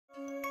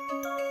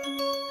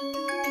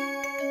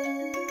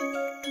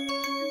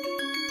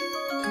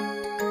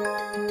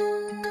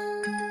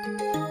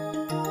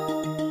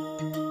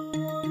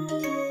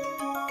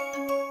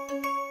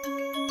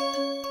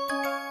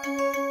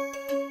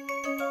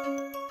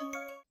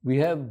We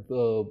have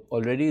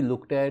already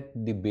looked at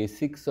the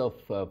basics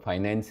of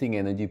financing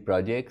energy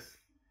projects.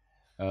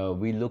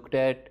 We looked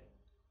at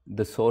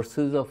the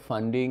sources of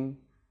funding,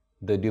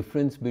 the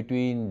difference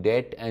between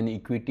debt and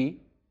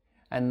equity,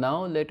 and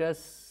now let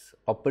us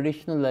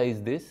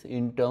operationalize this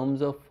in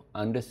terms of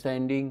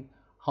understanding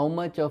how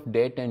much of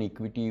debt and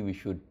equity we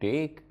should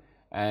take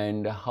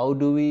and how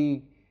do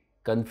we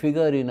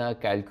configure in our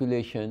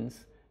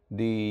calculations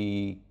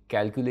the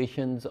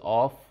calculations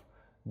of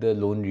the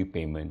loan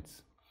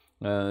repayments.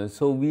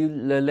 So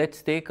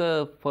let's take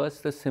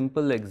first a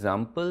simple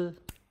example.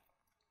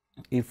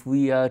 If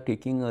we are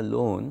taking a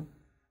loan,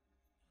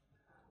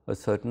 a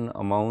certain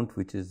amount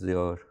which is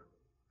your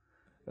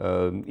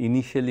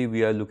initially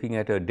we are looking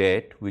at a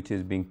debt which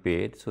is being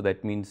paid. So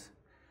that means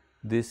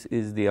this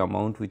is the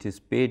amount which is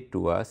paid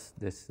to us,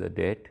 this is the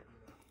debt,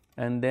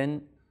 and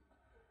then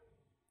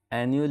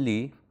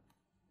annually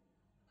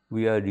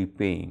we are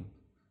repaying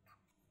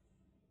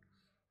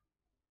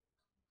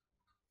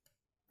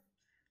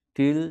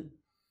till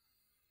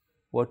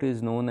what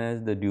is known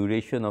as the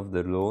duration of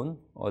the loan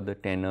or the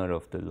tenor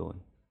of the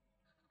loan,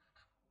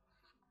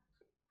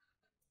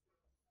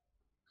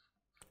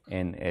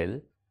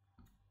 NL.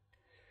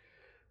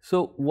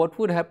 So what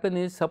would happen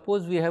is,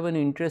 suppose we have an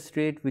interest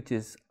rate which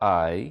is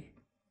I,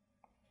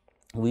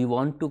 we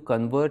want to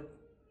convert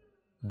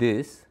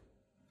this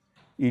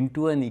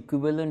into an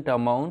equivalent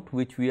amount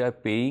which we are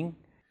paying.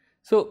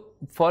 So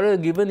for a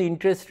given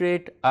interest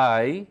rate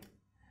I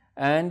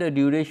and a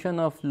duration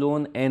of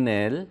loan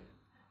NL,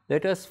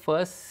 let us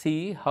first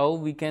see how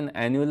we can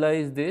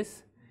annualize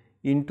this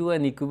into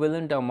an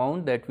equivalent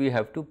amount that we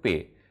have to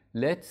pay.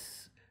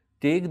 Let's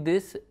take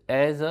this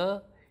as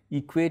a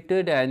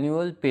equated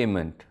annual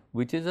payment,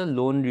 which is a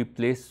loan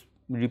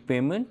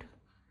repayment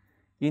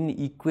in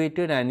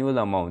equated annual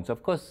amounts.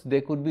 Of course,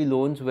 there could be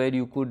loans where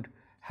you could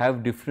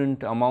have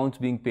different amounts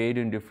being paid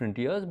in different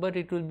years, but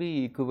it will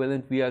be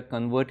equivalent. We are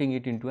converting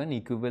it into an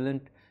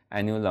equivalent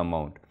annual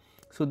amount.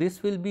 So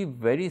this will be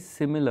very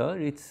similar.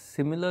 It's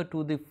similar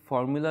to the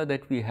formula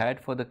that we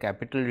had for the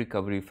capital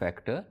recovery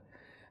factor,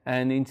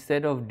 and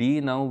instead of D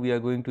now we are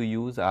going to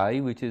use I,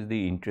 which is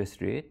the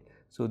interest rate.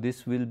 So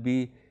this will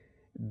be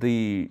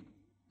the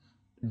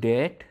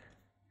debt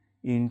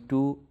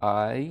into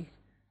I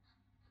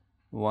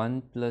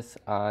 1 plus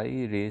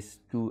I raised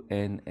to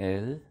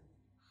NL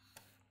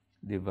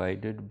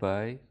divided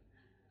by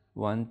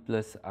 1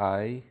 plus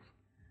I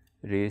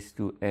raised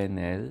to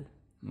NL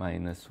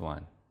minus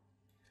 1,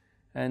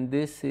 and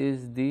this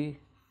is the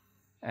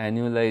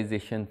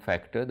annualization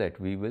factor that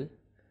we will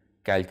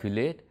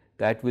calculate.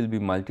 That will be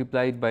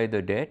multiplied by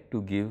the debt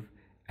to give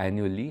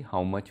annually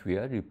how much we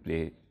are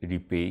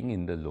repaying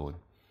in the loan.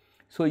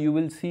 So you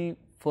will see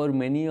for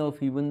many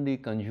of even the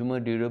consumer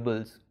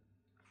durables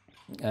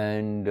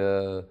and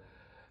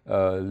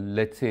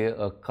let's say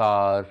a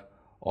car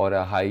or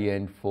a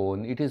high-end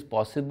phone, it is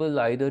possible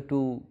either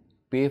to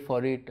pay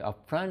for it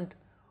upfront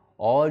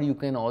or you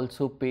can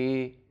also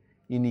pay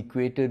in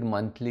equated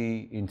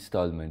monthly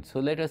installments. So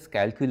let us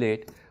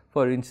calculate.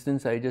 For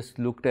instance, I just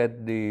looked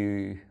at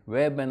the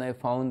web and I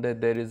found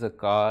that there is a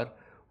car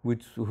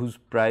whose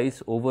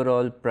price,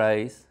 overall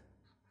price,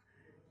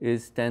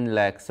 is 10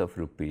 lakhs of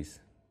rupees.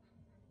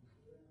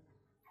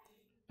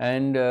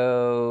 And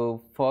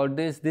for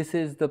this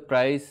is the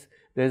price.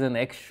 There is an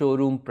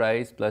ex-showroom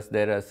price, plus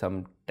there are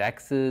some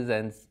taxes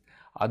and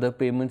other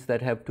payments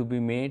that have to be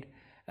made,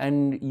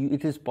 and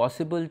it is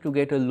possible to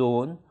get a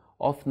loan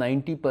of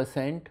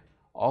 90%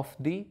 of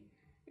the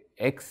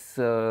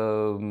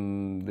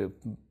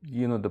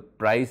the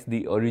price,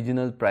 the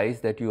original price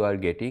that you are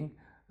getting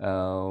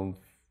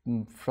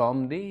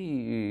from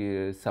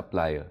the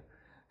supplier.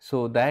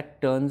 So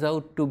that turns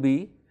out to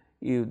be,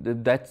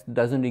 that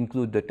does not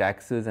include the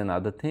taxes and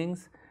other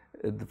things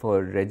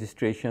for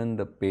registration,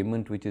 the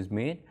payment which is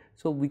made.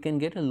 So we can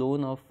get a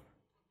loan of,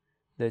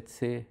 let us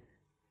say,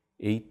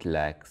 8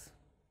 lakhs.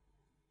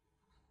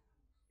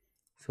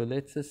 So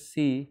let us just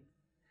see,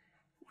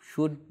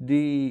 should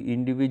the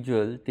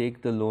individual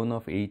take the loan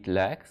of 8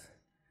 lakhs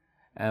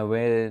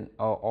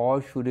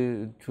or should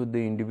the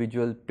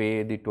individual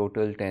pay the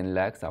total 10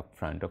 lakhs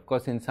upfront? Of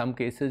course, in some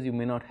cases you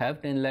may not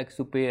have 10 lakhs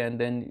to pay, and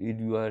then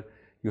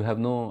you have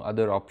no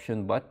other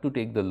option but to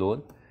take the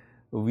loan.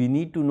 We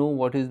need to know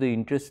what is the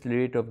interest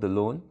rate of the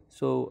loan.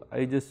 So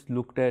I just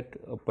looked at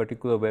a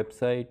particular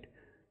website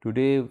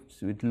today.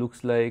 It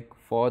looks like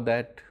for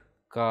that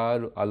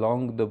car,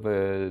 along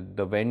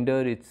the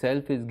vendor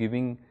itself is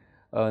giving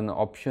an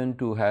option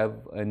to have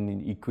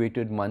an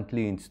equated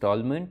monthly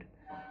installment,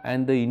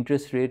 and the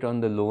interest rate on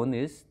the loan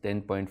is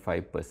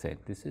 10.5%.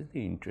 This is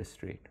the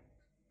interest rate,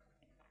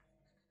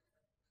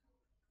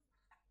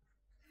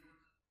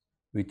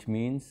 which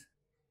means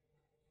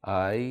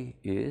I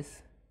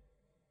is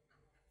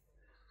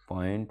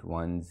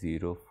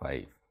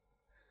 0.105.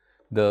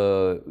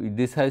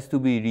 This has to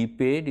be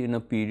repaid in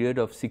a period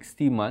of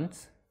 60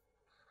 months.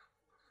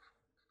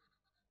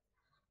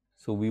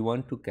 So we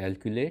want to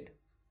calculate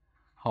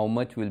how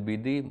much will be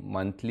the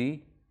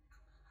monthly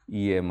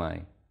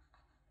EMI,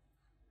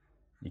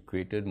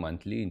 equated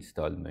monthly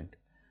installment.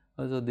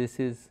 So this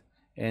is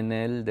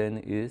NL then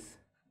is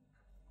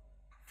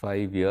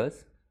 5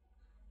 years.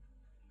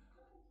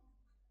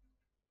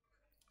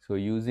 So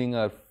using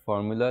our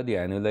formula, the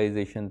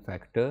annualization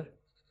factor,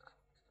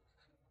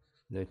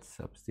 let's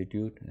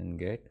substitute and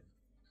get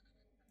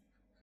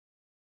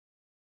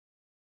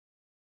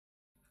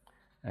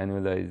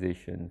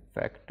annualization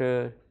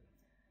factor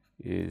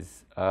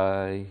is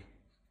I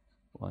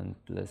 1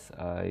 plus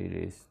I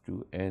raised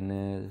to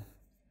NL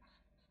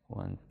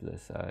 1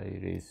 plus I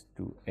raised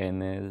to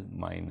NL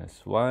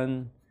minus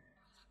 1,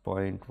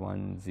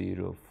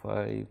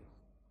 0.105,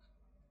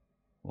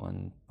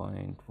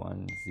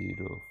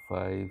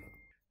 1.105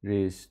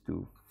 raised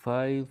to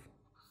 5.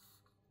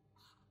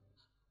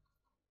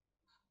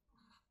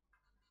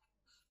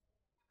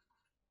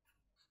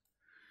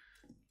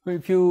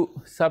 If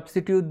you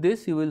substitute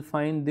this, you will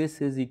find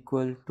this is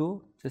equal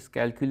to, just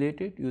calculate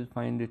it, you will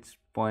find it's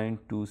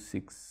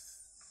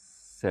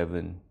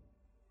 0.267,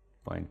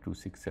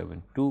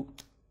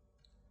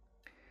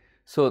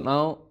 So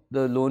now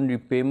the loan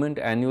repayment,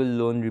 annual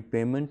loan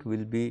repayment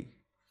will be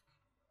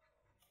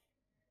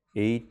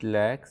 8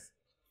 lakhs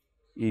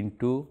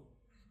into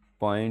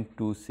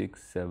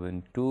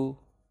 0.2672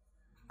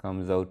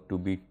 comes out to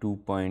be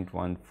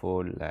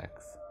 2.14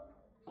 lakhs.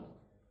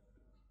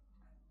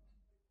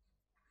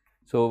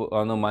 So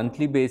on a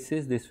monthly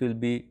basis, this will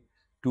be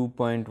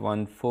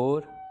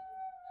 2.14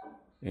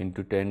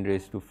 into 10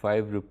 raised to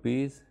 5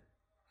 rupees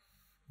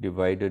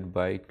divided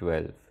by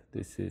 12.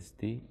 This is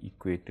the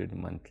equated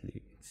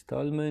monthly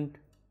installment,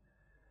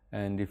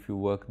 and if you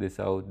work this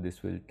out,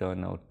 this will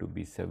turn out to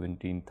be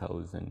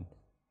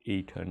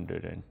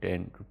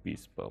 17,810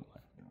 rupees per month.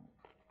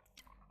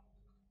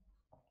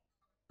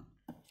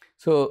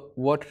 So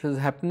what is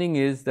happening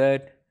is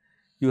that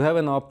you have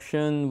an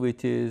option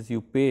which is you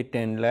pay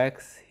 10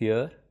 lakhs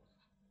here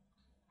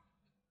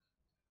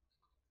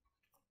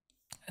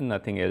and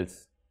nothing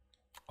else,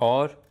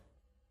 or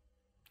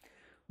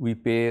we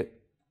pay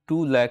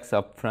 2 lakhs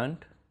upfront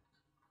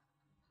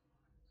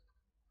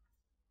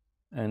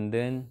and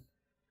then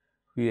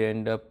we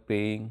end up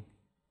paying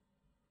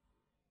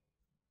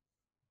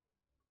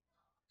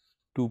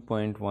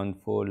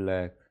 2.14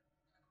 lakh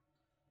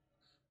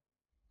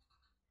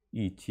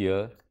each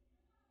year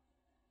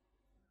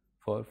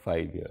for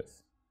 5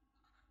 years.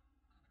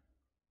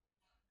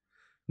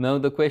 Now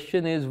the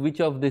question is, which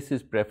of this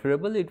is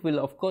preferable? It will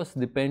of course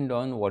depend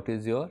on what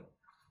is your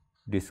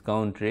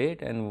discount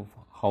rate and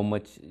how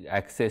much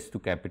access to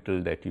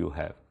capital that you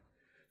have.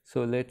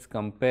 So let's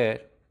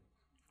compare.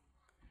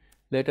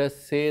 Let us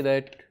say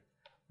that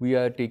we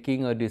are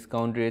taking a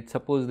discount rate.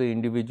 Suppose the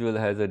individual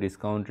has a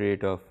discount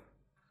rate of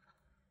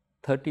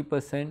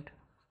 30%,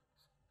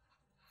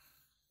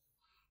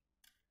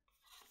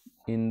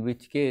 in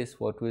which case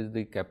what was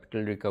the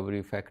capital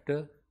recovery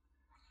factor?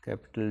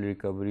 Capital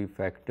recovery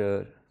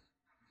factor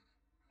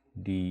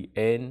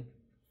dN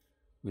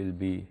will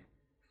be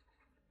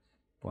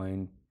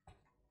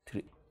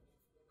 0.3.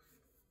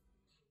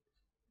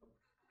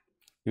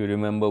 You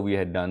remember we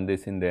had done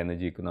this in the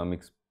energy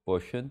economics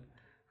portion.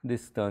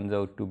 This turns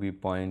out to be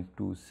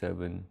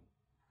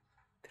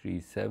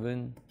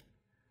 0.2737,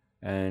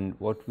 and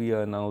what we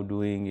are now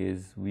doing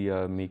is we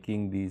are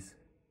making these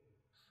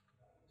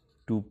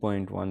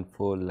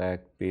 2.14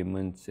 lakh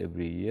payments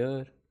every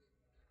year.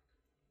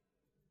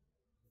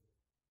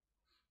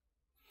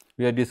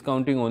 We are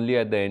discounting only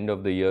at the end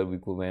of the year. We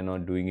are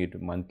not doing it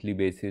monthly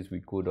basis. We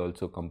could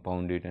also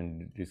compound it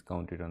and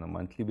discount it on a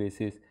monthly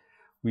basis.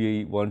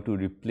 We want to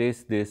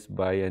replace this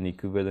by an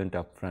equivalent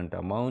upfront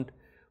amount,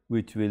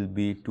 which will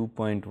be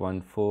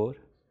 2.14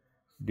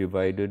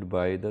 divided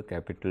by the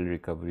capital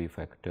recovery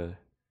factor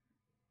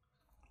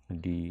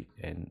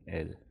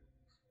DNL,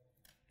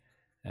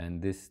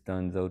 and this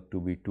turns out to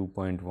be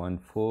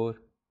 2.14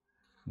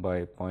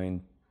 by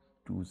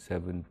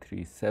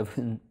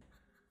 0.2737,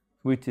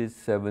 which is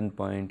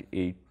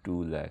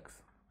 7.82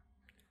 lakhs.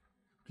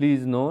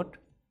 Please note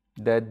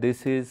that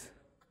this is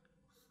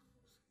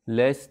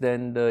less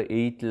than the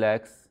 8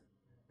 lakhs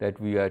that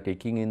we are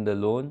taking in the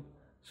loan.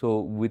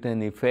 So with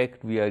an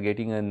effect, we are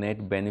getting a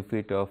net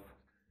benefit of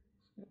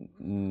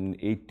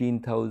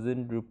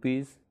 18,000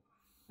 rupees,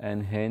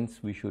 and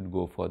hence we should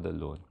go for the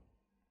loan.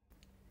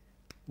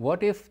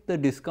 What if the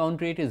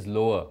discount rate is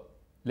lower?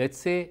 Let's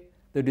say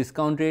the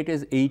discount rate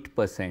is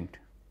 8%.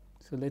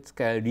 So let's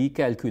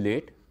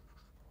recalculate.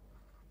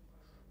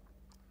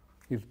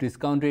 If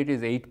discount rate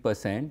is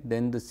 8%,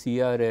 then the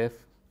CRF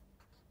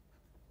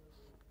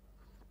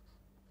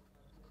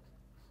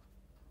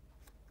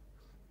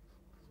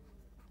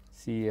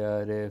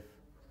CRF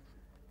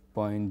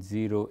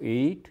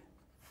 0.08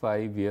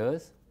 5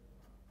 years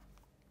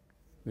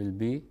will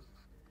be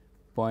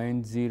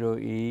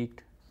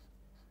 0.08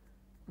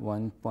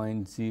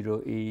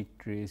 1.08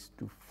 raised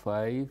to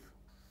 5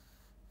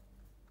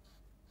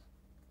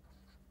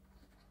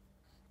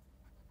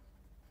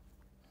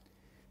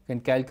 can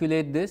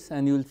calculate this,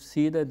 and you will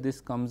see that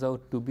this comes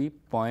out to be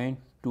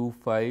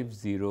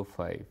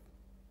 0.2505.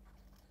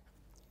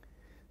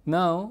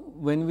 Now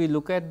when we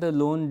look at the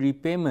loan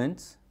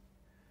repayments,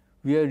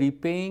 we are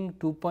repaying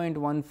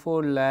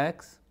 2.14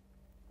 lakhs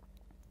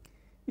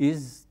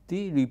is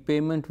the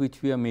repayment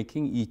which we are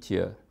making each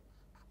year.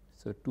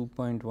 So,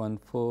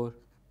 2.14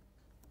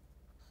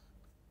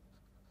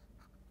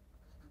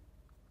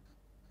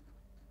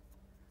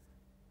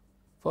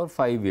 for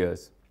 5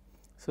 years.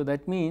 So,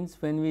 that means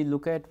when we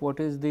look at what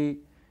is the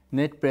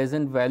net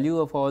present value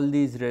of all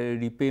these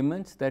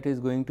repayments, that is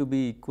going to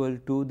be equal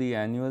to the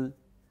annual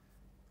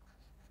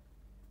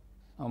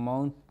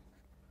amount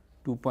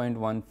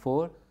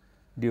 2.14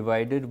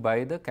 divided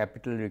by the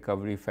capital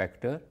recovery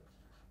factor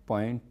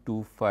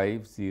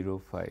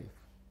 0.2505.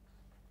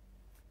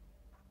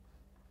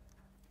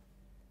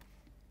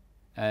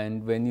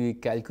 And when we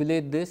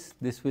calculate this,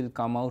 this will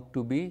come out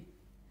to be,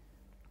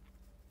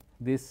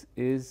 this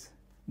is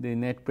the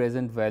net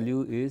present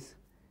value is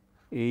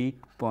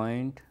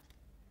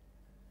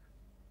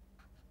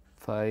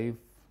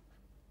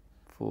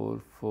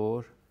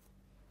 8.544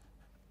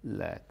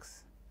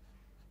 lakhs.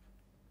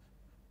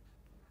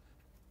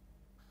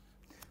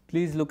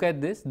 Please look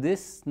at this.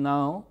 This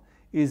now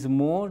is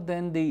more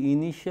than the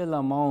initial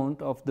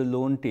amount of the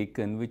loan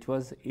taken, which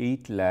was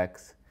 8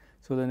 lakhs.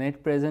 So, the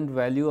net present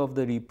value of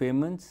the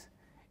repayments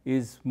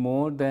is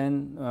more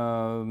than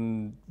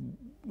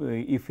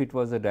if it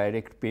was a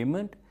direct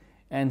payment,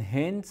 and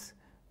hence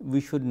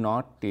we should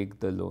not take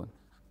the loan.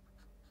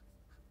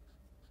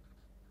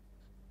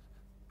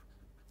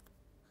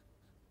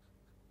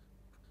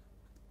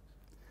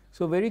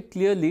 So, very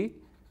clearly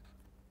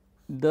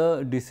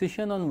the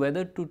decision on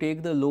whether to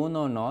take the loan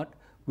or not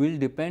will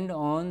depend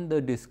on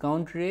the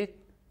discount rate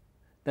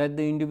that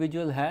the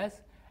individual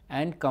has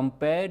and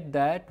compare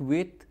that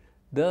with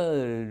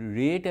the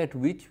rate at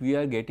which we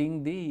are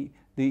getting the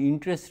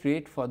interest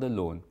rate for the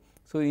loan.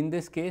 So, in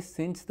this case,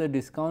 since the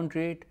discount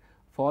rate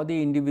for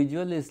the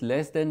individual is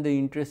less than the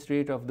interest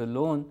rate of the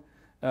loan,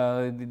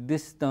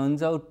 this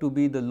turns out to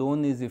be the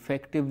loan is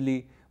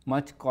effectively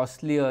much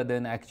costlier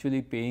than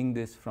actually paying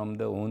this from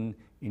the own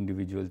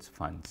individual's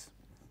funds.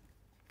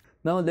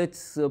 Now, let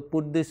us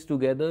put this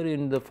together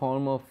in the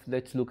form of,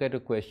 let us look at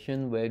a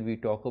question where we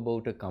talk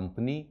about a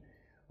company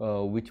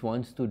which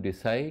wants to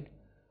decide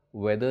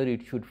whether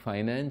it should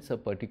finance a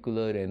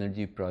particular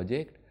energy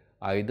project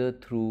either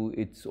through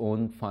its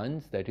own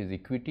funds, that is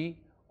equity,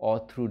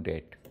 or through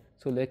debt.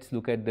 So, let us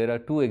look at, there are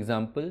two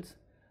examples.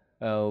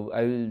 I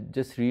will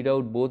just read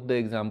out both the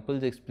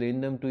examples,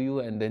 explain them to you,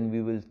 and then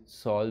we will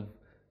solve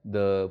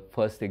the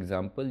first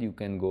example. You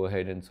can go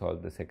ahead and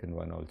solve the second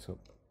one also.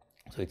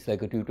 So, it is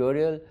like a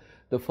tutorial.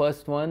 The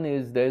first one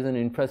is, there is an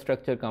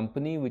infrastructure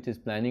company which is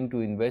planning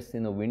to invest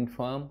in a wind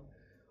farm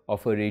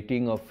of a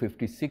rating of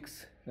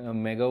 56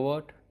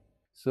 megawatt.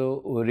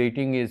 So,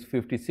 rating is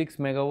 56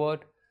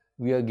 megawatt.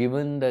 We are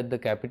given that the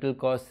capital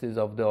cost is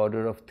of the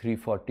order of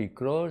 340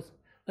 crores,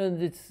 and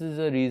this is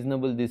a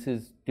reasonable, this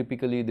is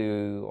typically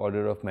the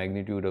order of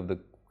magnitude of the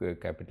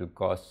capital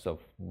costs of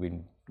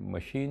wind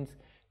machines,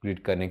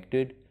 grid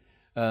connected.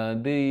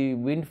 The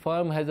wind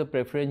farm has a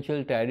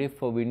preferential tariff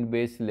for wind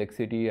based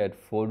electricity at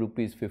 4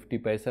 rupees 50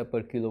 paisa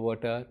per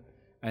kilowatt hour,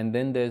 and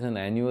then there is an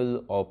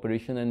annual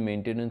operation and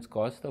maintenance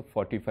cost of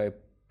 45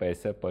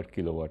 paisa per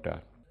kilowatt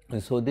hour.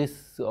 So,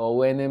 this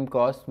O&M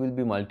cost will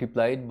be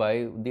multiplied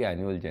by the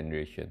annual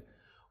generation.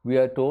 We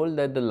are told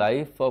that the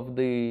life of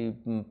the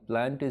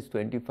plant is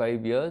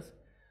 25 years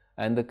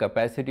and the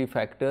capacity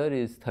factor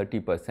is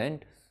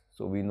 30%.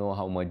 So, we know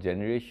how much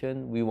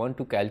generation. We want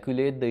to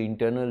calculate the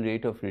internal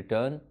rate of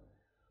return.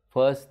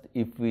 First,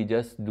 if we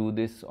just do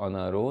this on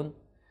our own,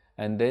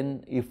 and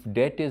then if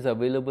debt is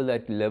available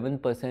at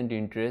 11%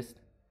 interest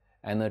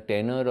and a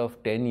tenor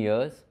of 10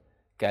 years,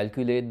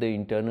 calculate the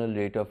internal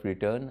rate of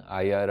return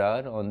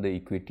IRR on the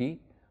equity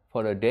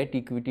for a debt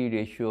equity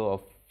ratio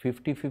of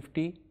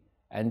 50-50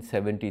 and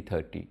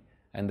 70-30.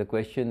 And the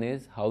question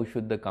is, how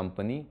should the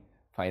company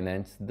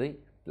finance the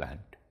plant?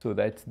 So,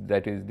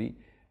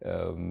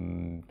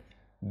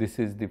 this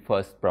is the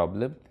first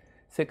problem.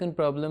 Second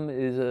problem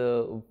is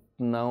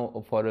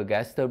now for a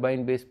gas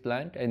turbine based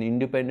plant, an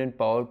independent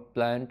power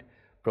plant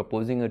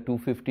proposing a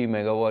 250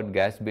 megawatt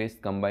gas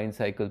based combined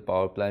cycle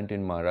power plant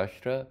in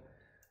Maharashtra.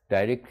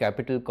 Direct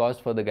capital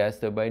cost for the gas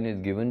turbine is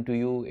given to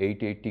you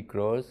 880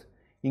 crores,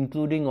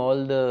 including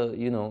all the,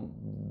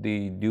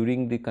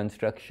 during the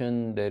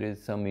construction there is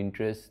some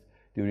interest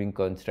during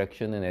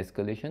construction and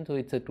escalation. So,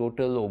 it is a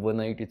total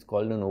overnight, it is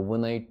called an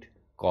overnight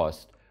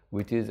cost,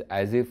 which is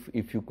as if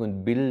you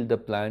could build the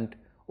plant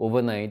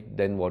overnight,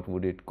 then what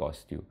would it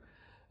cost you.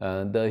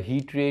 The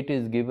heat rate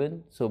is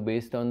given. So,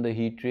 based on the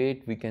heat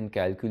rate we can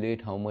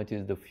calculate how much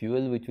is the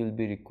fuel which will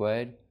be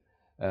required.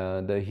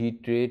 The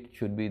heat rate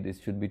should be,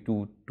 this should be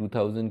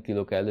 2000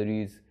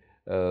 kilocalories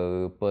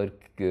per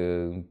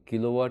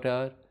kilowatt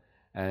hour,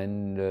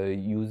 and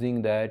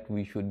using that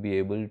we should be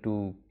able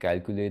to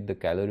calculate the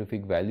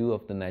calorific value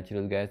of the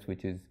natural gas,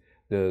 which is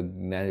the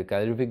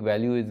calorific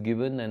value is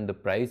given and the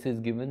price is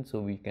given. So,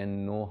 we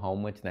can know how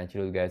much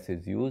natural gas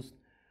is used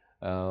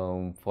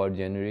for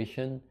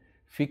generation.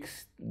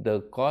 The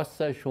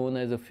costs are shown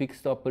as a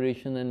fixed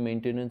operation and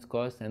maintenance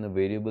cost and a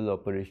variable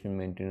operation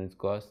maintenance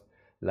cost.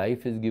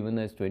 Life is given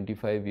as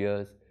 25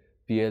 years,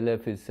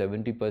 PLF is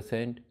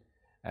 70%,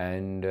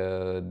 and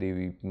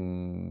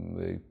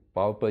the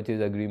power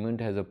purchase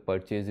agreement has a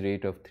purchase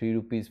rate of 3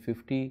 rupees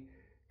 50.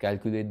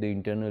 Calculate the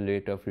internal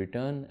rate of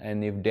return,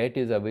 and if debt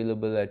is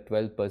available at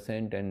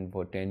 12% and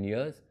for 10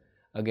 years,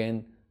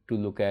 again to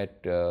look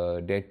at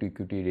debt to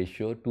equity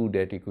ratio, two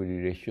debt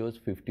equity ratios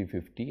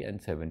 50-50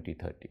 and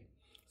 70-30.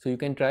 So you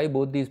can try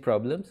both these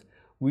problems.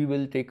 We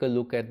will take a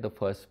look at the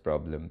first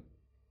problem,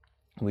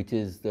 which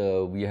is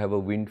we have a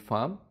wind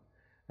farm.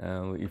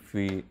 If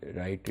we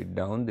write it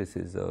down, this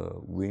is a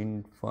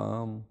wind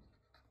farm.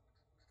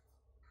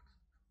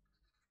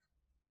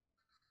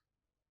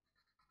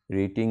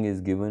 Rating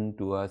is given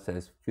to us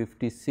as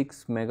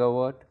 56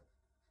 megawatt,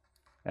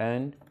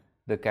 and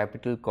the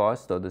capital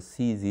cost, or the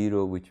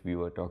C0 which we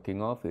were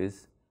talking of,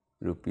 is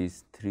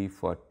rupees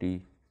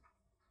 340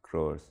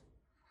 crores.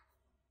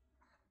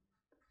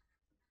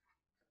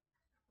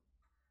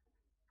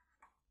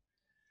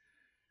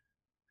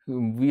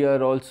 We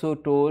are also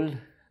told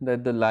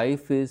that the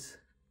life is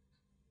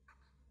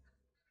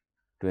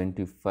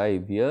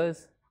 25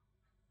 years,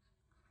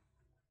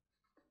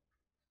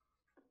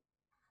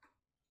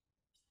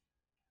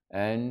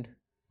 and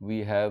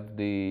we have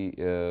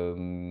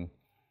the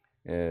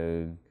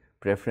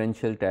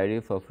preferential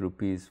tariff of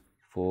rupees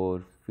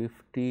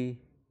 450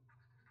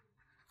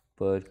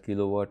 per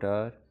kilowatt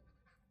hour.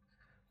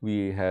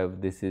 We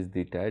have, this is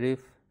the tariff,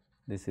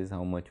 this is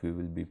how much we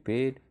will be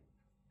paid,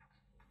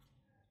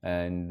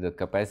 and the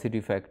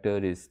capacity factor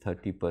is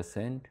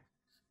 30%.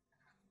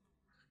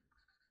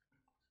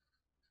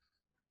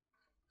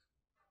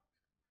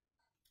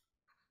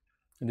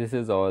 This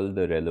is all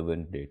the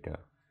relevant data,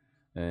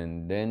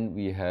 and then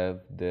we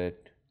have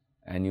that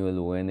annual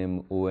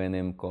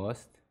O&M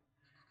cost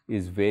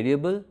is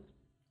variable.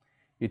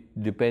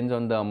 It depends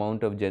on the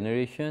amount of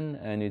generation,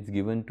 and it's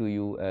given to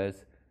you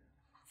as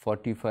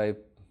 45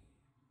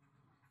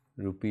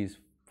 rupees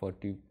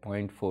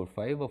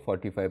 40.45 or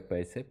 45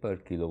 paise per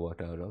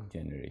kilowatt hour of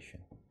generation.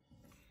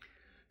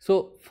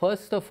 So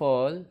first of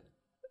all,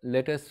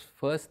 let us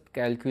first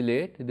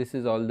calculate, this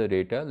is all the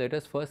data, let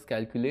us first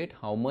calculate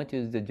how much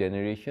is the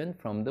generation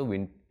from the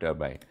wind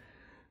turbine,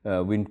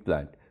 wind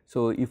plant.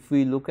 So if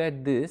we look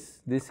at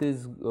this, this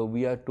is,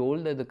 we are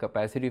told that the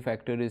capacity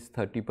factor is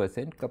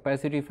 30%.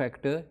 Capacity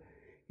factor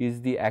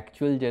is the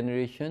actual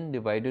generation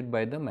divided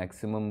by the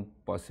maximum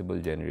possible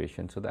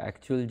generation. So the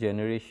actual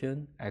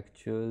generation,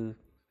 actual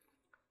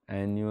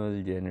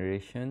annual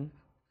generation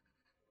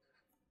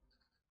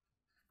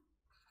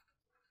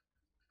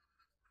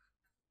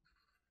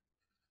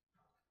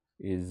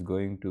is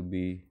going to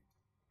be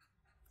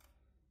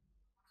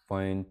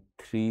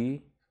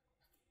 0.3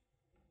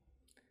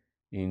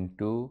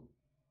 into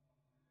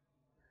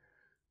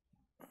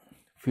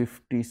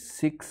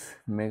 56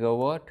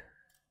 megawatt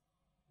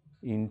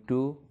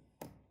into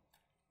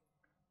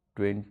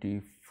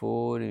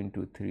 24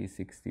 into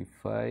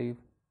 365,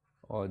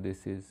 or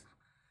this is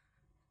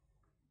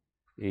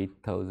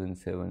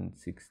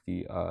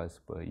 8,760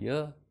 hours per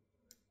year.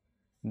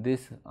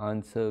 This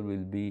answer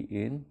will be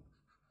in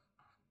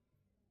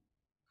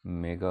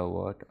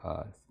megawatt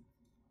hours.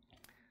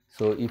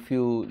 So if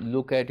you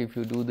look at, if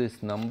you do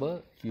this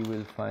number, you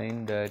will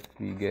find that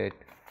we get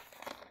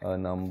a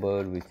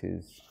number which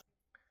is,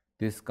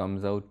 this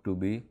comes out to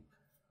be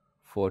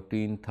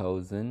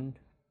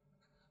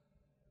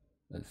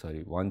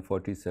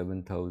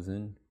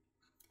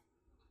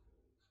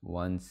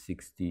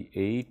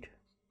 147,168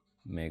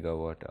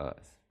 megawatt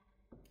hours.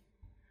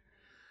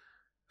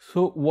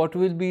 So what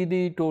will be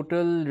the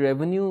total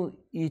revenue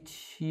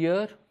each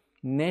year?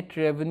 Net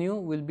revenue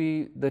will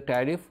be the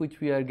tariff which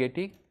we are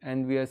getting,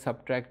 and we are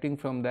subtracting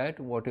from that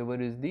whatever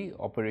is the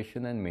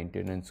operation and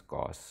maintenance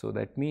cost. So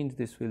that means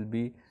this will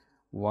be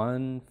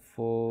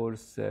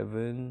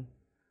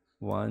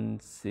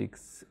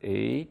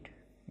 147,168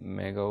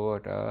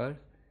 megawatt hour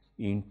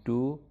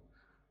into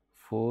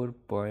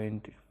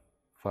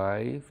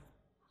 4.5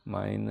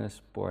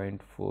 minus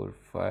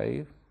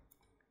 0.45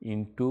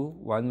 into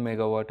 1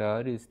 megawatt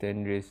hour is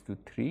 10 raised to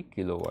 3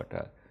 kilowatt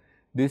hour.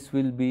 This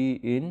will be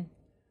in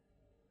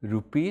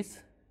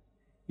rupees.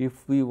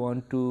 If we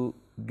want to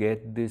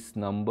get this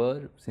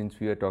number, since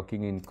we are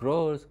talking in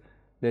crores,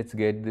 let's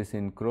get this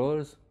in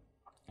crores.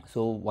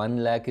 So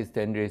 1 lakh is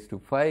 10 raised to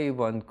 5,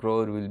 1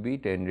 crore will be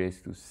 10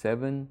 raised to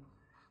 7.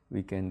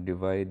 We can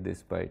divide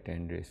this by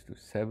 10 raised to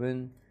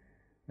 7,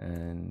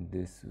 and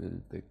this will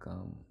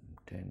become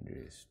 10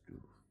 raised to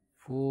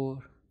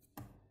 4.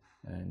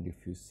 And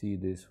if you see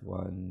this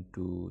 1,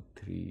 2,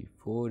 3,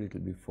 4, it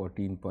will be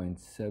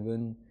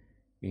 14.7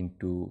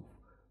 into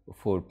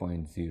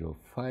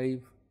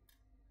 4.05.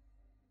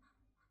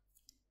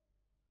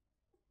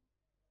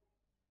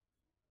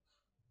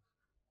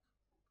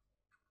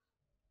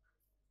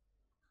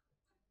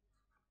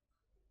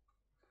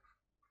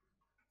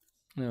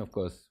 Now, of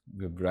course,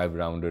 I've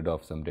rounded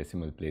off some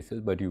decimal places,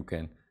 but you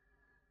can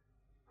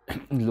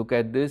look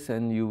at this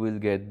and you will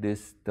get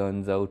this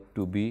turns out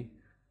to be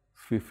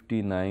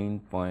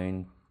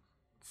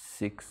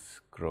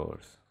 59.6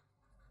 crores.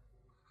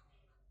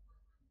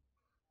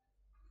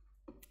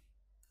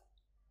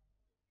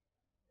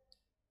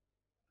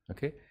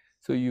 Okay.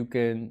 So, you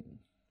can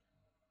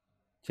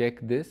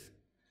check this,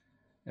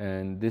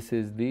 and this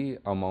is the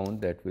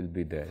amount that will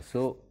be there.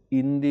 So,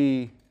 in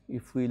the,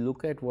 if we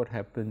look at what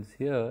happens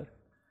here,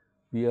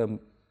 we are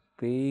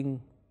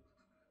paying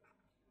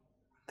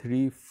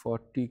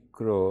 340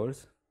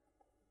 crores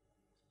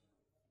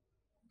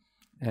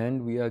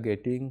and we are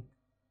getting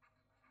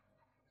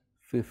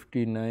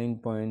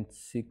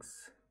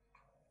 59.6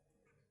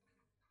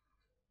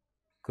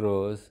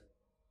 crores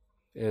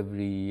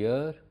every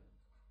year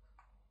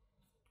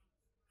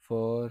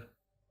for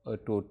a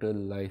total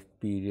life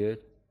period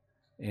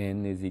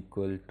n is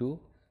equal to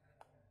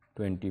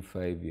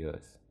 25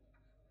 years.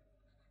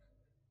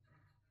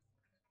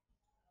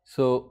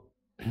 So,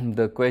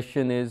 the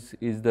question is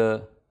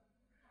the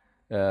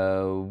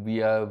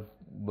we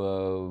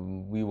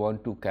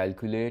want to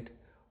calculate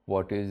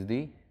what is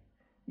the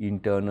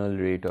internal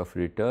rate of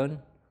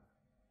return,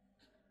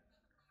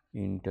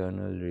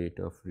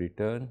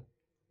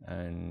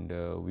 and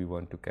we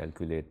want to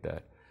calculate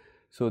that.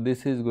 So,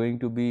 this is going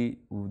to be,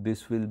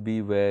 this will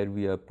be where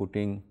we are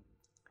putting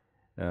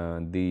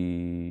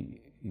the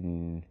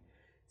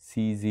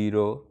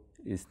C0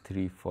 is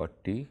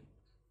 340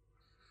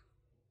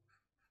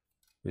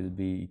 will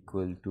be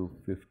equal to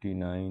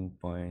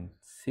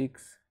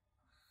 59.6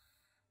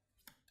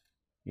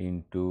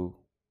 into,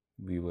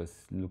 we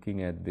was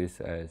looking at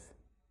this as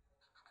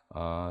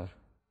R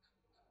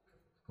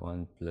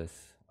 1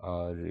 plus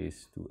R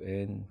raised to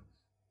n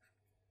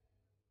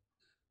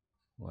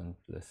 1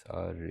 plus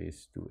R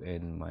raised to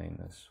n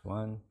minus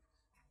 1.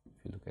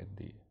 If you look at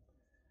the,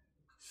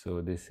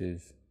 so this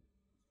is,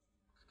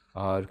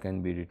 R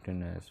can be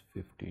written as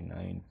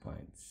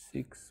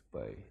 59.6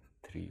 by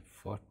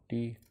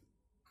 340,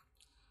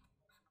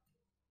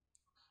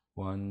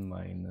 1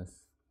 minus,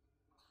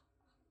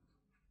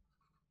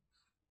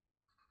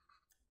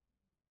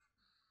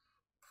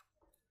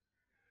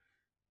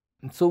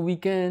 so we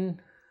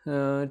can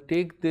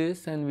take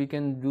this and we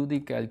can do the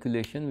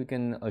calculation. We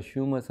can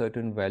assume a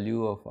certain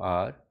value of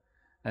R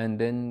and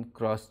then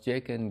cross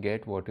check and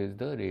get what is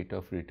the rate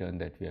of return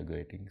that we are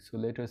getting. So,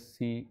 let us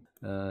see,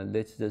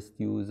 let's just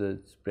use a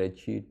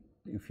spreadsheet.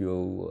 If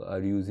you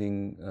are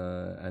using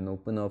an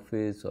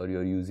OpenOffice or you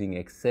are using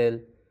Excel,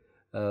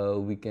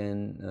 we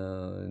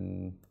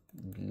can,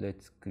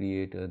 let's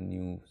create a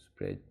new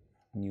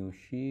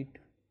sheet.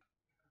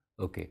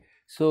 Okay.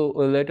 So,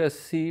 let us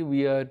see,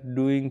 we are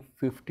doing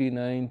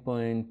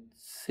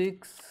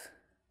 59.6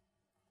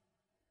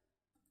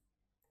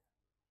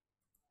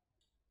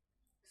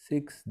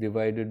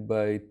 divided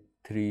by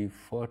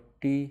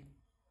 340,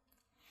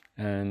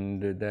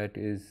 and that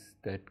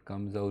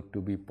comes out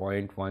to be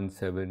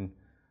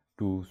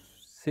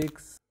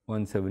 0.1726,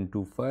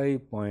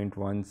 1725,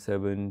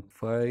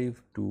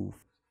 0.1752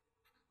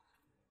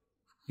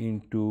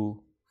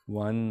 into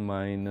 1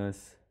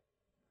 minus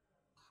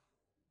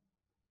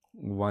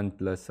 1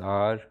 plus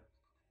R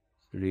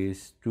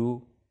raised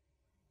to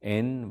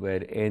n,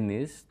 where n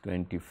is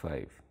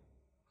 25.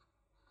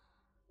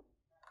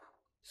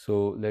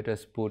 So, let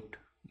us put,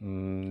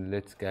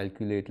 let's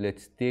calculate,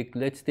 let's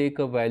take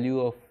a value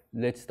of,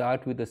 let's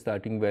start with a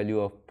starting value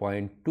of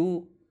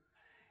 0.2.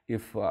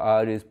 If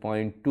R is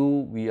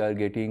 0.2, we are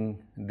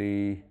getting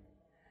the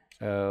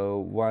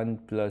 1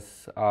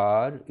 plus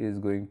R is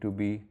going to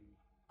be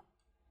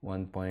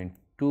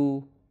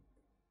 1.2,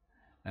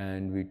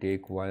 and we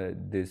take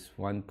this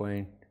 1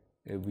 point,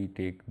 we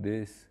take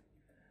this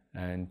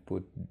and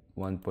put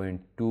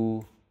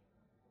 1.2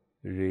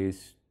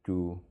 raised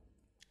to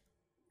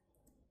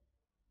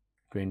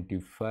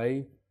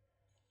 25,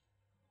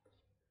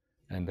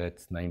 and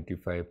that's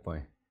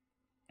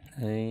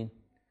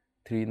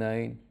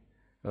 95.939.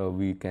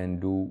 We can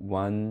do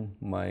 1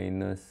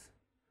 minus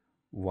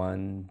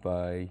 1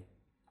 by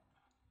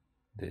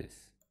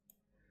this.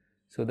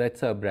 So,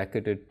 that's a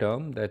bracketed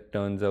term that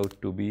turns out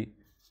to be,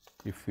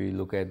 if we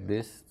look at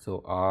this,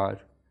 so R,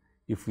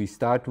 if we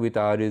start with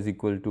R is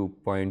equal to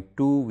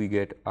 0.2, we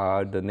get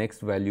R, the next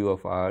value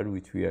of R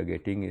which we are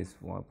getting is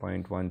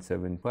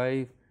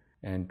 0.175,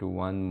 and to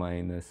 1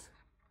 minus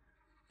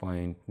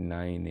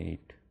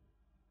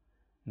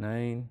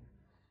 0.989,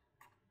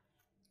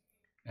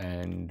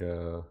 and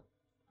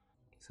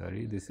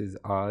sorry, this is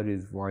R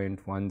is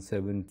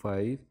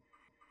 0.175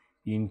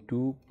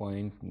 into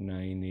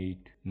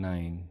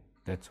 0.989,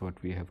 that's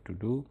what we have to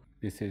do.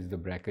 This is the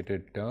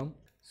bracketed term.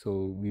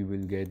 So, we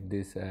will get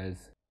this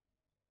as,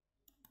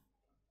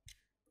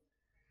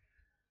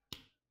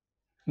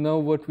 now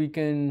what we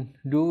can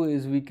do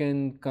is we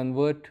can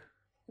convert,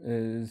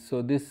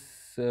 so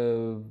this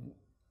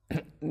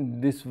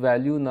this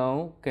value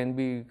now can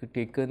be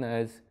taken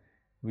as,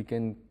 we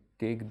can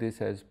take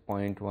this as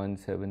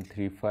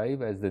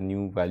 0.1735 as the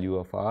new value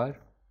of R.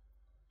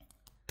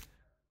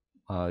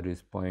 R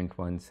is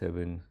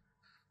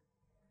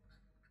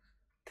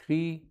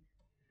 0.173,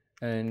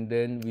 and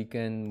then we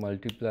can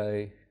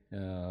multiply,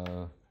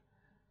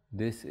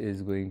 this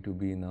is going to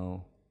be,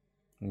 now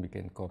we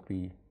can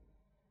copy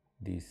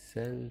these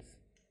cells,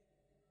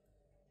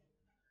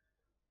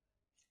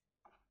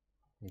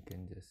 we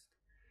can just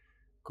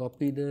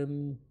copy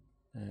them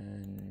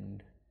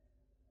and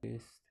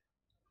paste.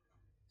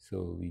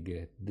 So we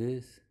get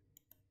this,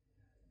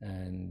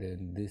 and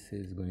then this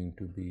is going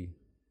to be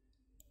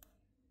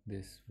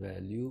this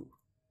value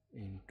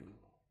into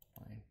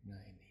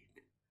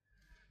 0.98.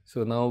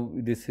 So now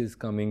this is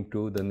coming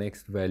to the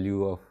next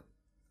value of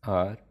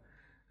R.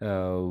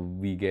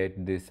 We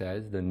get this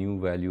as the new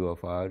value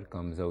of R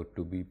comes out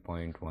to be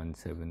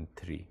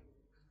 0.173.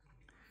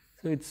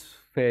 So it's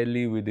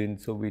fairly within,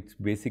 so it's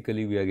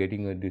basically we are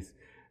getting a this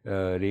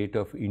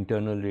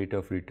internal rate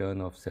of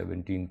return of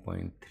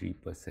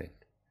 17.3%,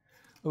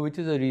 which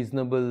is a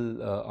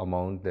reasonable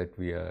amount that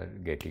we are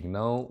getting.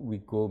 Now we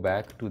go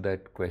back to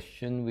that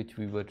question which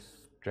we were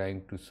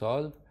trying to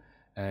solve,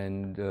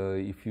 and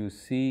if you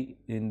see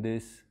in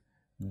this,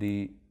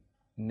 the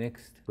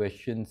next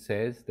question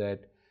says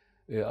that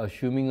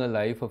assuming a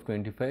life of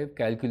 25,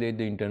 calculate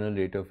the internal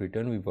rate of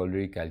return. We've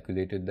already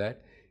calculated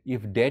that.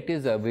 If debt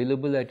is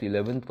available at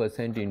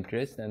 11%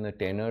 interest and a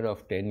tenor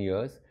of 10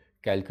 years,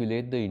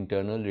 calculate the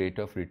internal rate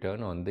of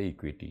return on the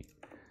equity.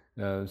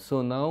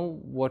 So now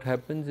what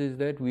happens is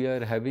that we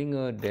are having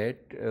a debt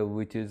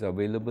which is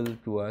available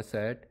to us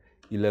at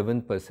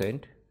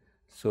 11%.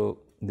 So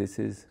this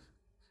is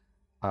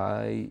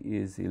I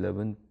is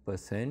 11%,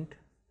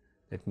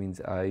 that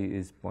means I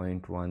is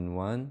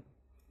 0.11.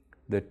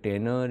 The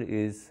tenor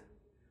is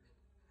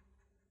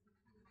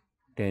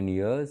 10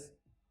 years,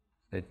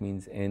 that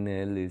means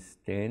NL is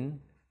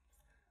 10.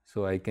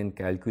 So I can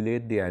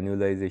calculate the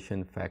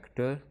annualization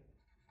factor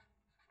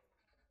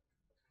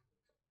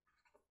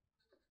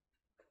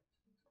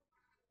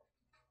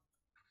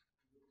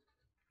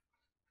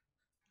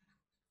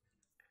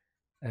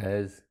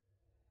as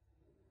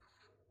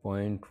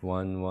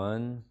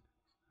 0.11,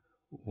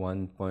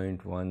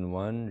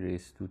 1.11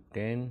 raised to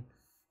 10,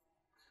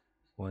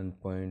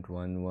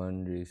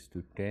 1.11 raised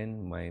to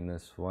 10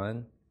 minus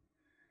 1,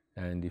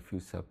 and if you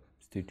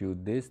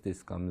substitute this,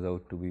 this comes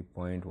out to be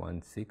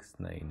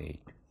 0.1698.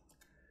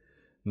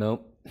 Now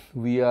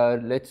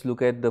let's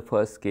look at the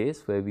first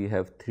case where we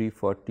have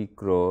 340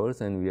 crores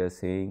and we are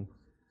saying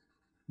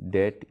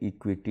debt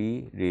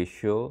equity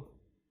ratio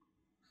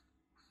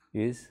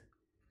is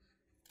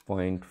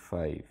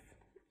 0.5.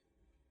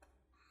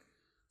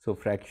 So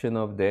fraction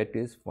of debt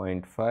is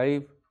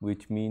 0.5,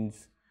 which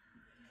means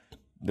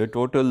the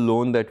total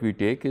loan that we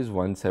take is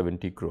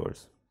 170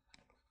 crores.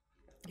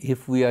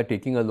 If we are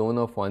taking a loan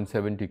of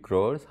 170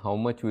 crores, how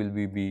much will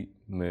we be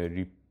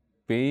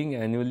repaying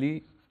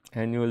annually?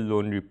 Annual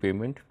loan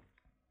repayment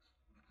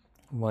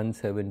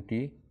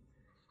 170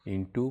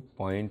 into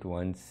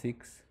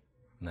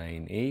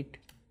 0.1698,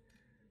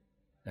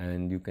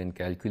 and you can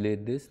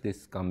calculate this.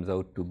 This comes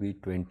out to be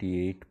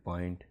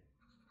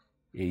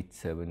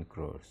 28.87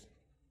 crores.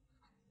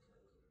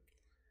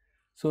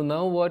 So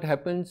now what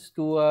happens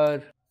to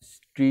our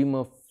stream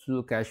of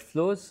cash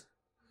flows?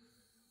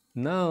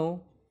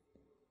 Now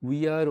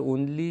we are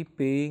only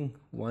paying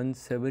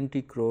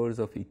 170 crores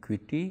of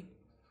equity,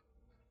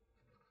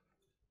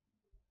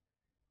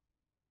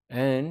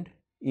 and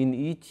in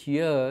each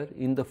year,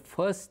 in the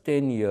first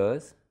 10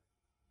 years,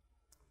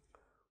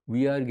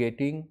 we are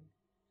getting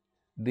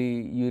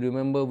you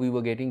remember we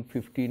were getting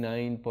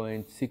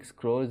 59.6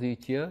 crores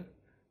each year.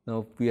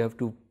 Now we have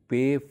to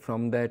pay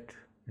from that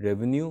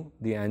revenue,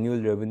 the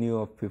annual revenue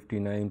of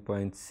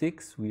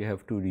 59.6, we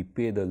have to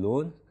repay the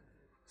loan.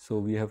 So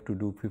we have to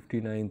do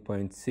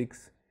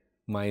 59.6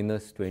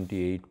 minus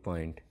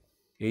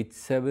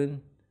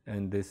 28.87,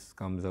 and this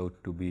comes out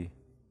to be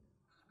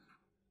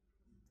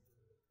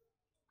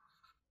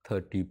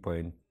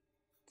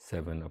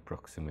 30.7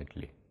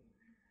 approximately.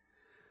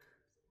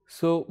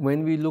 So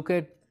when we look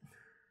at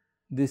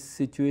this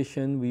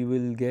situation, we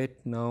will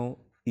get now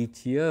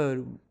each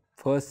year,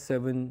 first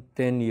 10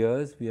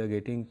 years, we are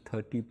getting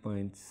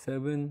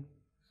 30.7.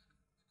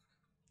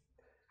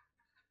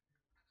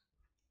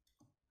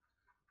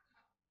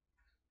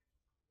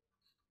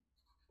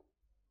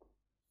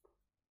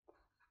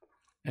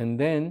 And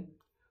then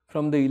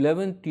from the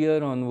 11th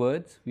year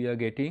onwards, we are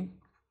getting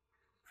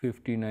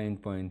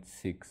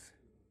 59.6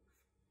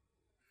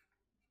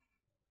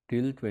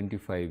 till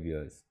 25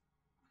 years.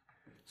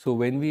 So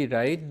when we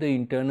write the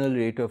internal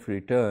rate of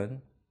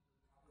return,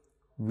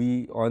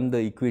 on the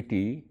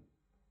equity,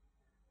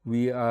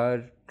 we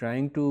are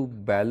trying to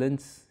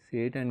balance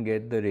it and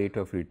get the rate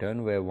of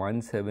return where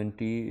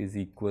 170 is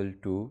equal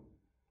to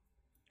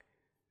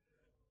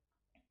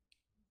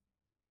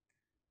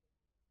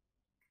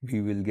we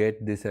will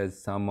get this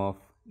as sum of,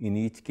 in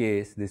each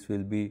case this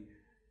will be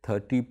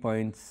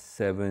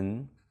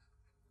 30.7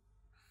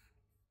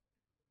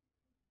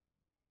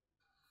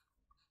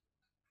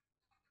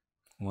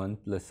 1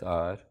 plus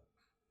r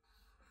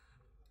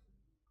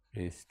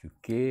raised to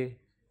k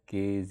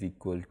is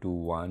equal to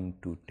 1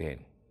 to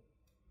 10.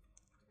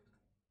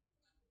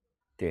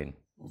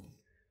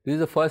 This is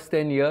the first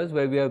 10 years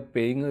where we are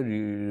paying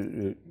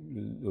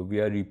we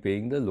are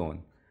repaying the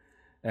loan,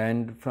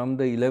 and from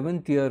the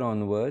 11th year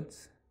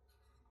onwards,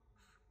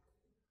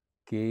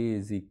 k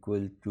is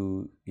equal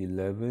to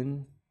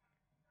 11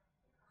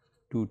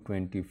 to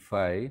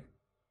 25.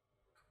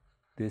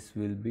 this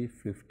will be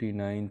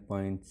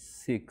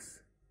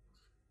 59.6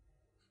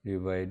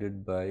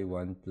 divided by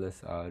 1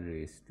 plus r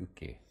raised to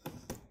k.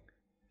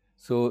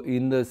 So,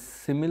 in the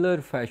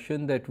similar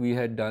fashion that we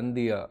had done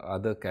the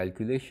other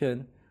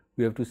calculation,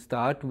 we have to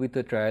start with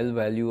a trial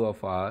value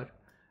of r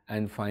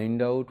and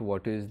find out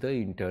what is the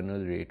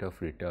internal rate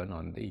of return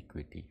on the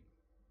equity.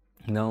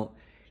 Now,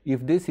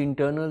 if this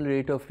internal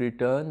rate of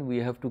return, we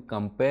have to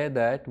compare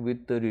that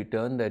with the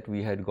return that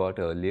we had got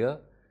earlier,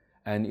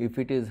 and if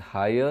it is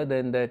higher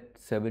than that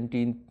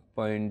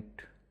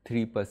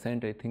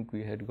 17.3% I think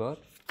we had got,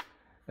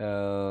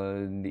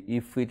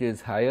 if it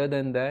is higher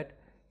than that,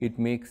 it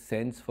makes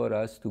sense for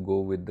us to go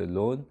with the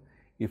loan.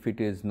 If it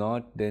is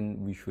not,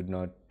 then we should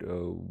not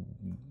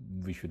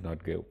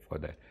go for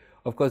that.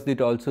 Of course,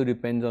 it also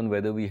depends on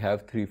whether we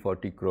have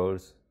 340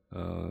 crores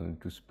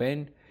to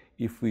spend.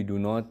 If we do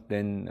not,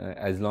 then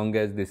as long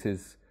as this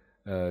is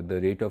the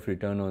rate of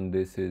return on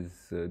this is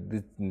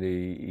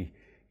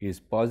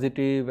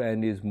positive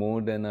and is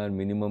more than our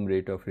minimum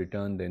rate of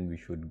return, then we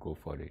should go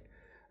for it.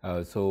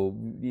 So,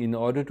 in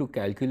order to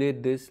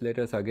calculate this,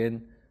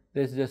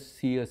 let's just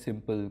see a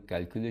simple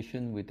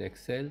calculation with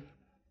Excel.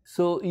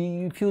 So,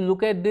 if you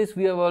look at this,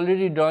 we have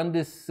already drawn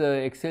this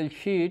Excel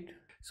sheet.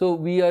 So,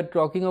 we are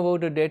talking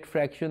about a debt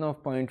fraction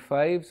of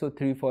 0.5. So,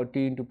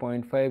 340 into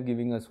 0.5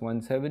 giving us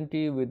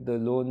 170 with the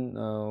loan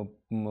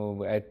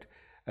at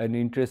an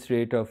interest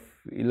rate of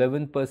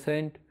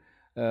 11%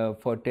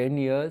 for 10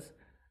 years.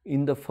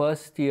 In the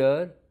first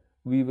year,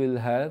 we will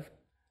have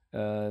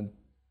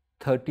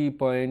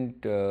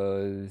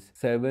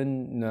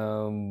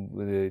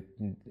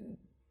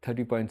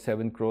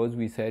 30.7 crores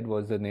we said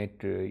was the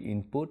net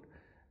input,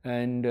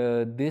 and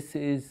this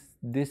is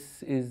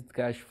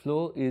cash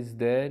flow is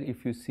there.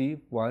 If you see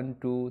 1,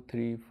 2,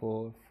 3,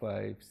 4,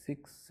 5,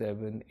 6,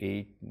 7,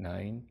 8,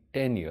 9,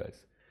 10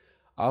 years.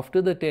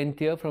 After the 10th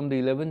year, from the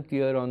 11th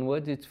year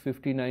onwards, it's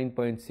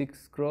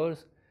 59.6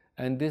 crores,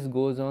 and this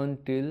goes on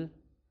till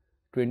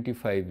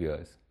 25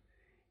 years.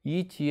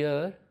 Each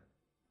year,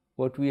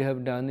 what we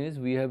have done is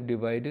we have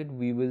divided.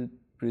 We will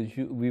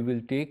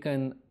take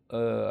an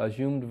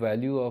assumed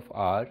value of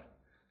r.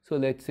 So,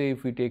 let's say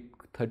if we take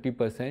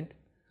 30%,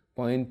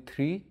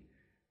 0.3,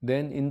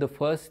 then in the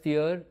first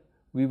year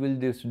we will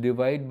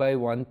divide by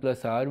 1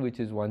 plus r, which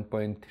is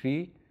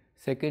 1.3.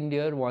 Second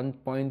year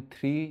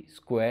 1.3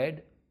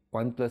 squared,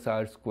 1 plus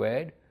r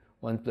squared,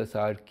 1 plus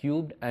r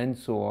cubed, and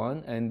so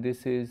on. And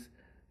this is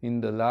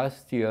in the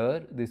last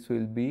year, this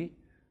will be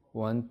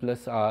 1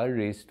 plus r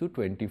raised to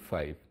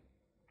 25.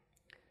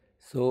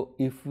 So,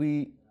 if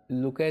we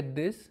look at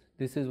this,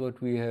 this is what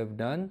we have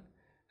done,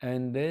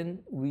 and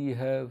then we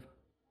have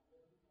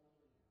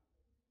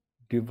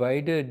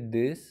divided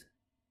this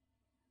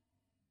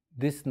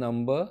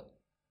number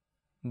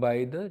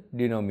by the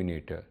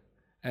denominator,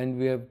 and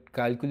we have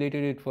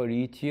calculated it for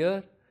each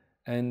year,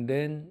 and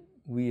then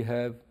we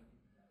have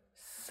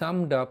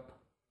summed up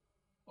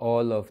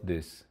all of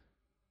this.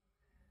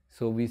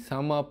 So, we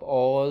sum up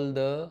all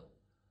the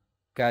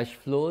cash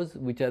flows,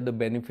 which are the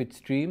benefit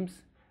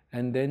streams,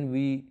 and then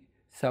we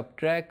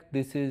subtract,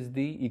 this is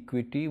the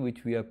equity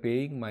which we are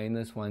paying,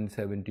 minus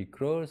 170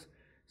 crores.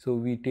 So,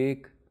 we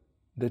take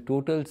the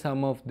total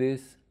sum of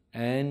this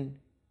and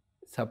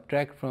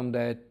subtract from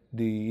that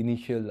the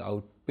initial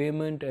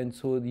outpayment, and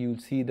so you will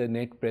see the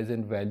net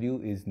present value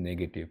is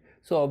negative.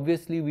 So,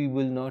 obviously, we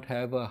will not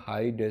have a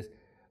high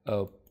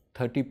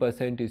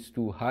 30% is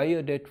too high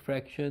a debt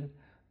fraction.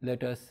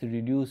 Let us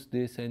reduce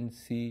this and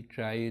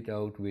try it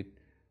out with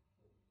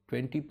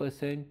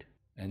 20%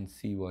 and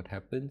see what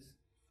happens.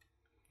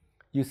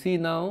 You see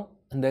now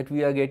that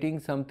we are getting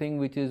something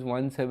which is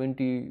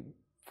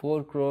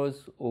 174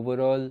 crores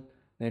overall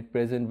net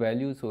present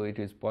value, so it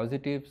is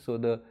positive. So,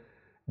 the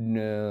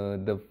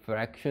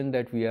fraction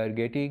that we are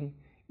getting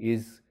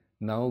is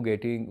now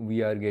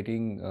we are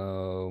getting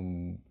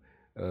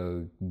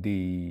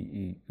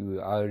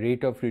our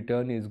rate of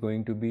return is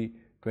going to be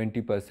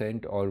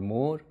 20% or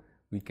more.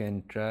 We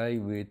can try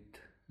with,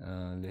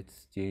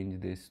 let's change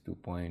this to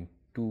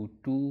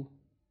 0.22,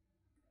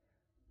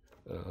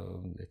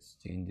 let's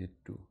change it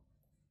to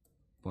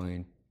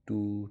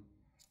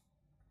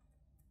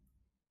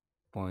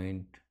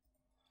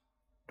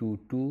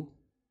 0.22,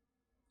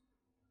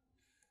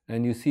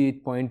 and you see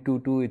it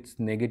 0.22, it's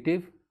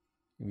negative.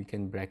 We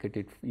can bracket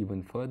it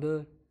even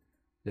further.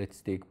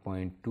 Let's take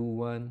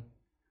 0.21.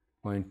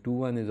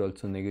 0.21 is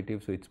also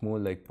negative, so it's more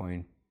like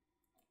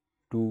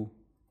 0.2,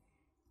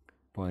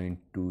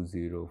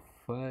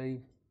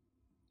 0.205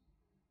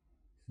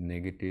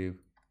 negative.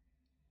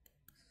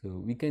 So,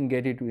 we can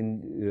get it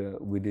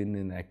within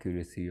an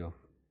accuracy of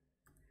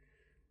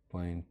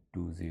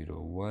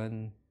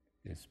 0.201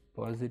 is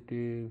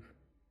positive,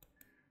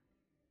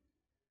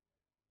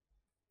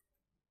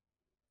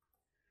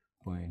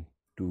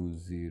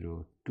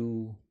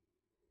 0.202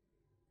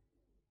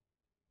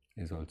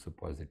 is also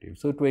positive.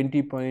 So,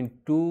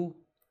 20.2,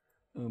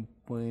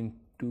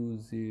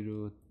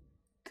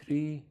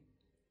 0.203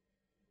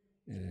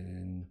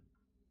 and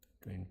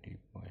 20.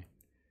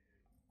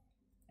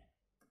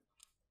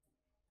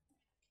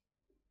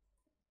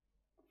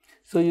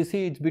 So you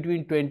see it's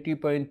between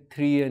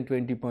 20.3 and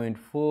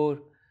 20.4.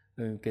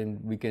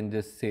 We can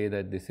just say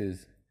that this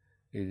is,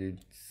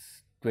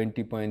 it's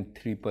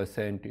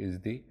 20.3% is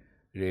the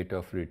rate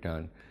of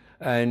return.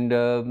 And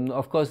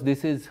of course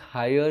this is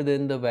higher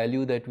than the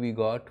value that we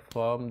got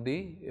from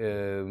the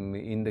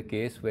in the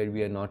case where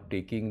we are not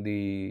taking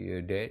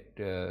the debt.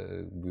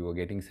 We were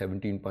getting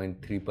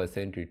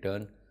 17.3%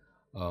 return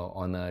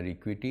on our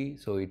equity,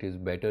 so it is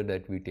better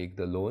that we take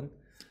the loan.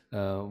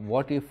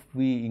 What if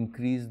we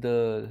increase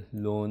the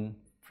loan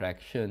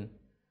fraction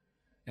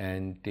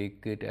and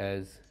take it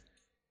as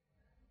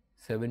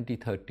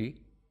 70-30?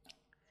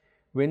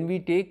 When we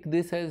take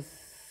this as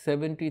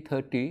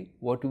 70-30,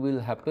 what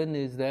will happen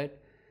is that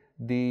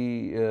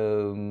the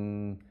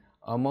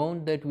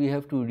amount that we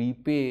have to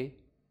repay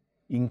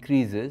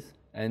increases,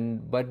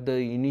 but the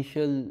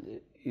initial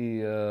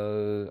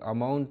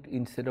amount,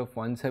 instead of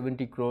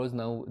 170 crores,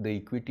 now the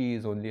equity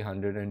is only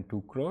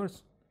 102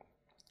 crores.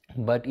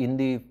 But in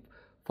the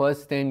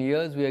first 10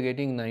 years, we are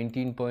getting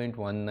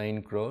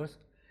 19.19 crores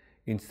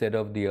instead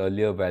of the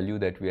earlier value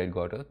that we had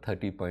got of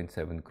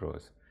 30.7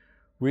 crores.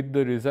 With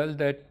the result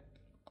that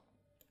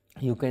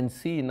you can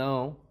see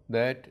now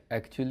that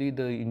actually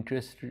the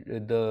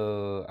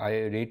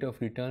rate of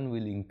return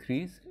will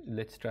increase.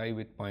 Let's try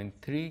with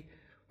 0.3.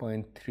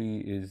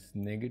 0.3 is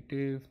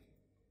negative,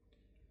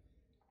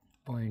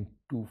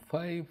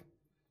 0.25,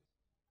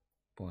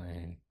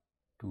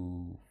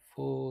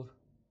 0.24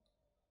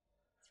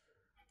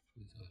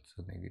 is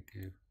also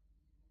negative.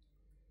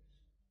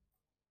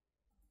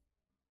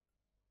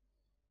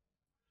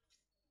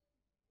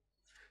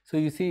 So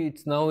you see,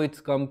 it's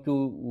come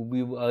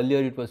to,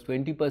 earlier it was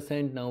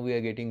 20%, now we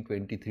are getting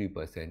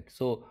 23%.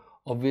 So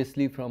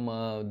obviously from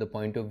the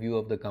point of view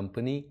of the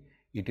company,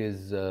 it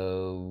is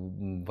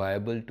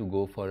viable to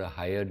go for a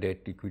higher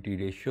debt equity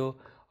ratio.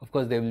 Of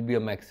course, there will be a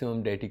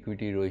maximum debt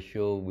equity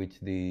ratio which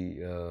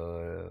the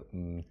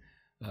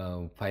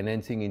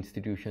financing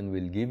institution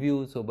will give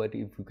you. So, but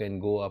if you can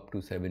go up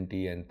to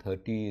 70 and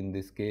 30 in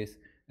this case,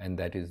 and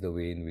that is the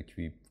way in which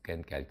we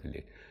can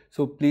calculate.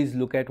 So please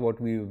look at what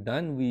we've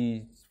done.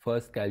 We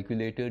first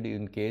calculated,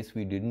 in case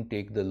we didn't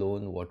take the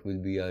loan, what will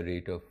be our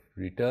rate of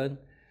return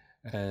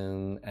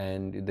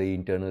and the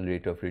internal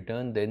rate of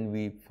return. Then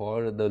we,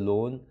 for the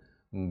loan,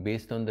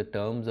 based on the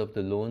terms of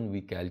the loan, we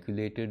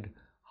calculated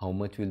how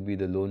much will be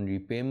the loan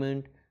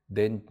repayment,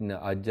 then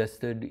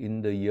adjusted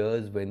in the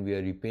years when we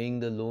are repaying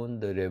the loan,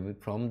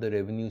 from the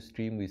revenue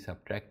stream we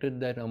subtracted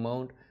that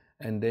amount,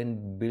 and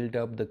then built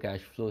up the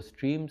cash flow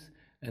streams,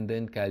 and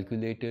then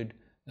calculated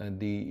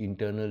the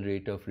internal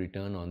rate of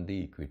return on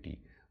the equity.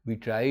 We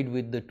tried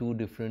with the two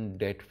different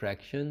debt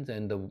fractions,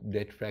 and the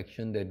debt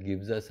fraction that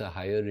gives us a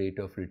higher rate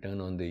of return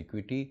on the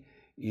equity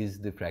is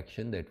the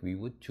fraction that we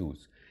would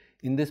choose.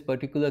 In this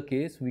particular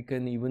case, we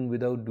can, even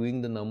without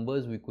doing the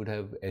numbers, we could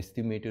have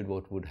estimated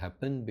what would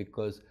happen,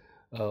 because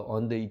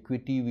on the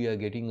equity we are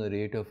getting a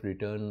rate of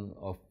return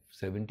of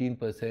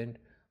 17%,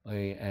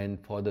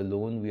 and for the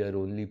loan we are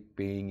only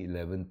paying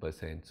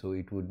 11%. So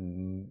it would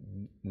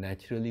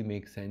naturally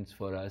make sense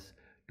for us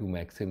to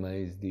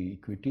maximize the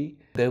equity.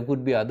 There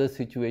could be other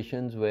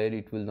situations where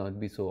it will not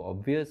be so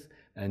obvious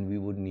and we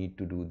would need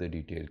to do the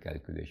detailed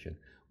calculation.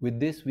 With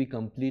this, we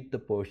complete the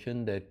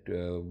portion that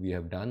we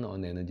have done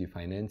on energy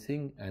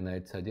financing, and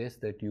I'd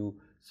suggest that you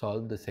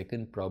solve the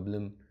second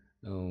problem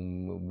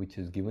which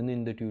is given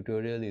in the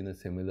tutorial in a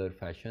similar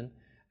fashion,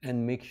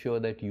 and make sure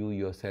that you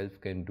yourself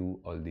can do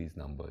all these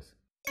numbers.